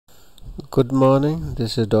Good morning,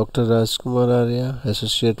 this is Dr. Kumar Arya,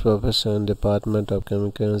 Associate Professor in Department of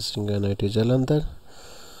Chemical Engineering, IIT Jalandhar.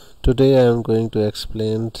 Today I am going to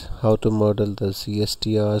explain how to model the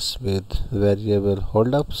CSTRs with variable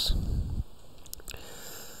holdups.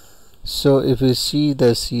 So if we see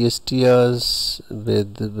the CSTRs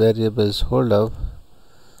with variables holdup,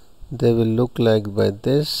 they will look like by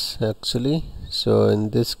this actually. So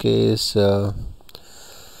in this case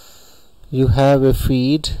you have a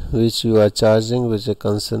feed which you are charging with a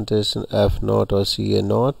concentration F0 or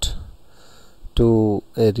Ca0 to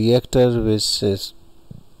a reactor which is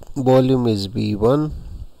volume is B1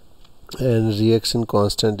 and reaction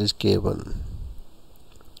constant is K1.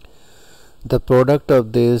 The product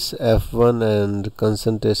of this F1 and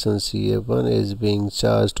concentration Ca1 is being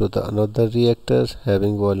charged to the another reactor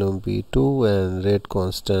having volume B2 and rate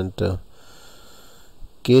constant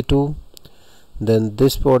K2. Then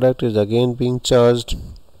this product is again being charged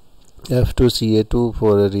F2Ca2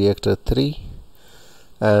 for a reactor 3,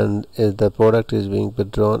 and the product is being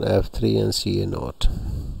withdrawn F3 and Ca0.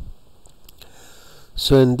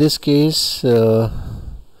 So in this case we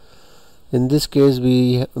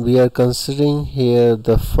are considering here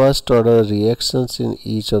the first order reactions in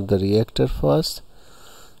each of the reactor first.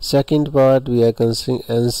 Second part, we are considering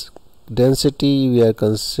as density, we are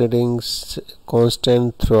considering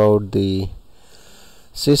constant throughout the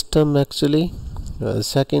system actually.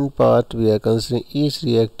 Second part, we are considering each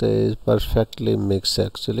reactor is perfectly mixed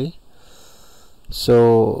actually,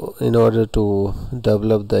 so in order to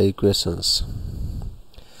develop the equations.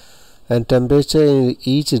 And temperature in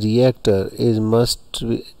each reactor is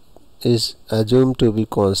assumed to be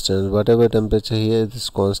constant. Whatever temperature here is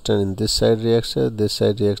constant in this side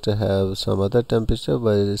reactor have some other temperature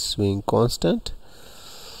but it is being constant.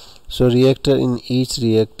 So reactor in each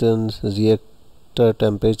reactor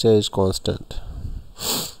temperature is constant.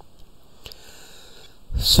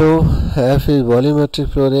 So F is volumetric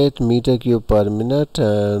flow rate meter cube per minute,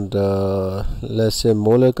 and let's say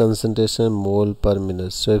molar concentration mole per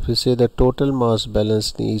minute. So if you say the total mass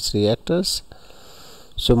balance in each reactors,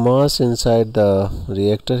 so mass inside the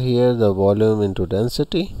reactor here, the volume into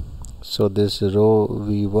density, so this rho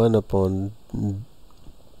V1 upon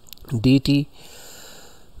dt,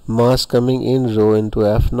 mass coming in rho into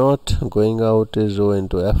F0, going out is rho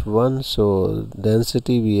into F1. So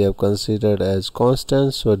density we have considered as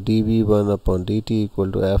constant, so dV1 upon dt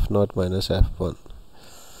equal to F0 minus F1.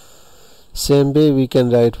 Same way we can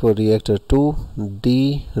write for reactor 2,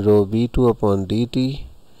 d rho V2 upon dt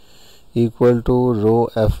equal to rho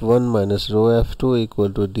F1 minus rho F2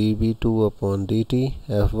 equal to dV2 upon dt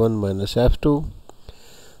F1 minus F2.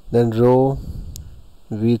 Then rho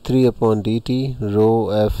V3 upon dt rho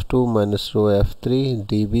F2 minus rho F3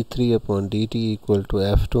 dV3 upon dt equal to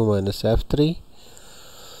F2 minus F3.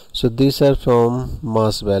 So these are from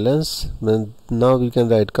mass balance. Now we can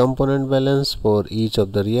write component balance for each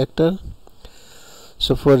of the reactor.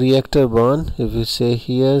 So for reactor 1, if we say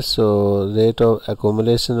here, so rate of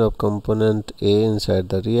accumulation of component A inside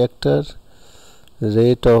the reactor,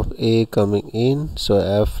 rate of A coming in, so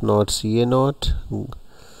F0 Ca0,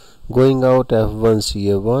 going out F1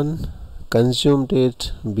 Ca1, consumed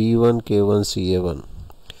rate B1 K1 Ca1.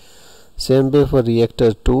 Same way for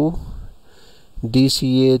reactor 2,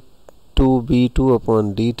 dCa2 B2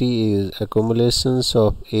 upon dt is accumulations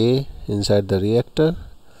of A inside the reactor.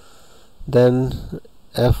 Then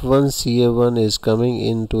F1 Ca1 is coming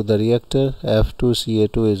into the reactor, F2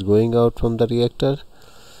 Ca2 is going out from the reactor,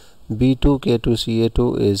 B2 K2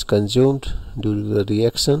 Ca2 is consumed due to the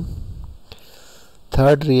reaction.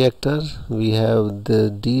 Third reactor, we have the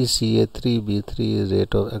dCa3 B3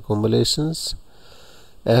 rate of accumulations,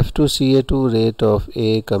 F2 Ca2 rate of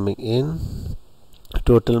A coming in,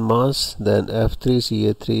 total mass, then F3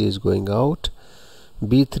 Ca3 is going out,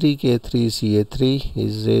 B3 K3 Ca3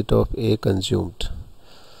 is rate of A consumed.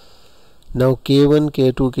 Now K1,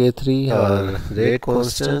 K2, K3 are rate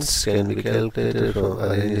constants, can be calculated from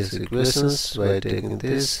Arrhenius equations by taking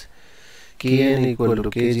this Kn equal to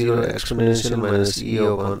K0 exponential minus E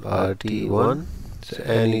upon RT1, so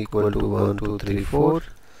n equal to 1, 2, 3, 4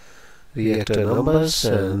 reactor numbers,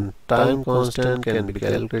 and time constant can be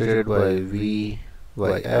calculated by V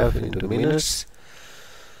by F into minutes.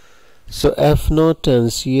 So F0 and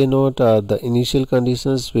Ca0 are the initial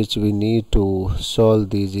conditions which we need to solve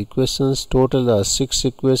these equations. Total are 6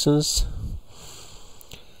 equations,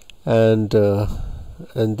 and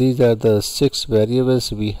these are the 6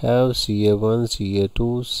 variables we have: Ca1, Ca2,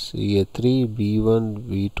 Ca3, B1,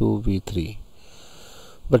 V2, V3.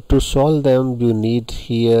 But to solve them you need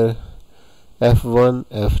here F1,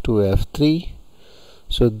 F2, F3.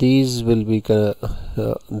 So these will be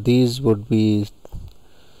these would be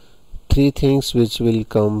three things which will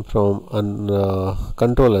come from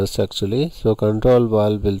controllers actually. So control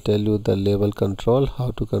valve will tell you the label control,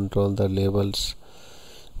 how to control the labels,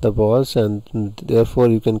 the balls, and therefore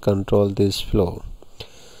you can control this flow.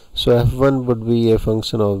 So F1 would be a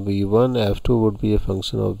function of V1, F2 would be a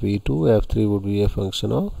function of V2, F3 would be a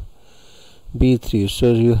function of B3.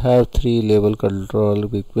 So you have three label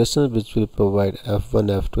control equations which will provide F1,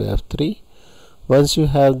 F2, F3. Once you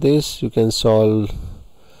have this, you can solve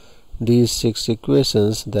these six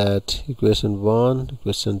equations, that equation 1,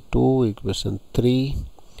 equation 2, equation 3,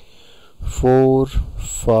 4,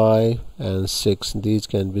 5 and 6. These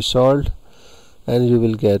can be solved and you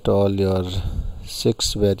will get all your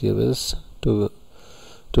 6 variables to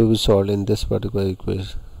be solved in this particular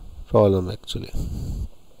equation problem actually.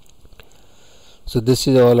 So this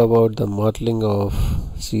is all about the modeling of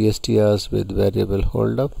CSTRs with variable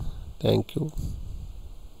hold up. Thank you.